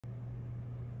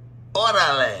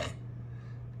Órale.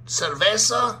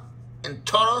 Cerveza en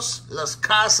todas las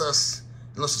casas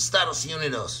en los Estados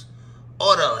Unidos.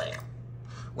 Órale.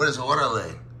 What is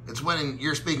órale? It's when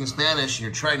you're speaking Spanish and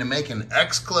you're trying to make an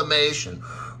exclamation.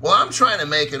 Well, I'm trying to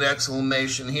make an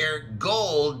exclamation here.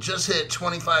 Gold just hit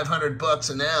 $2,500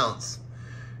 an ounce.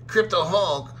 Crypto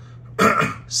Hulk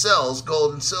sells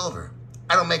gold and silver.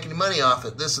 I don't make any money off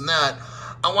it, this and that.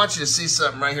 I want you to see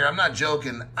something right here. I'm not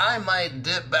joking. I might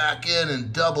dip back in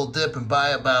and double dip and buy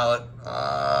about,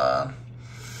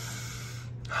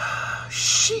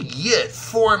 shit,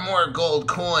 4 more gold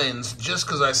coins just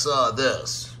because I saw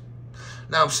this.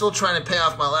 Now, I'm still trying to pay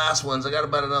off my last ones. I got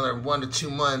about another 1 to 2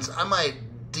 months. I might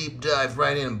deep dive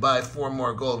right in and buy 4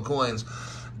 more gold coins.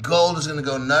 Gold is going to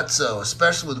go nutso,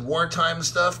 especially with wartime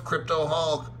stuff. Crypto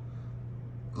Hulk.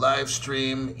 Live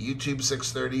stream, YouTube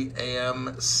 6:30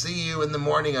 a.m. See you in the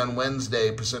morning on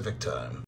Wednesday, Pacific time.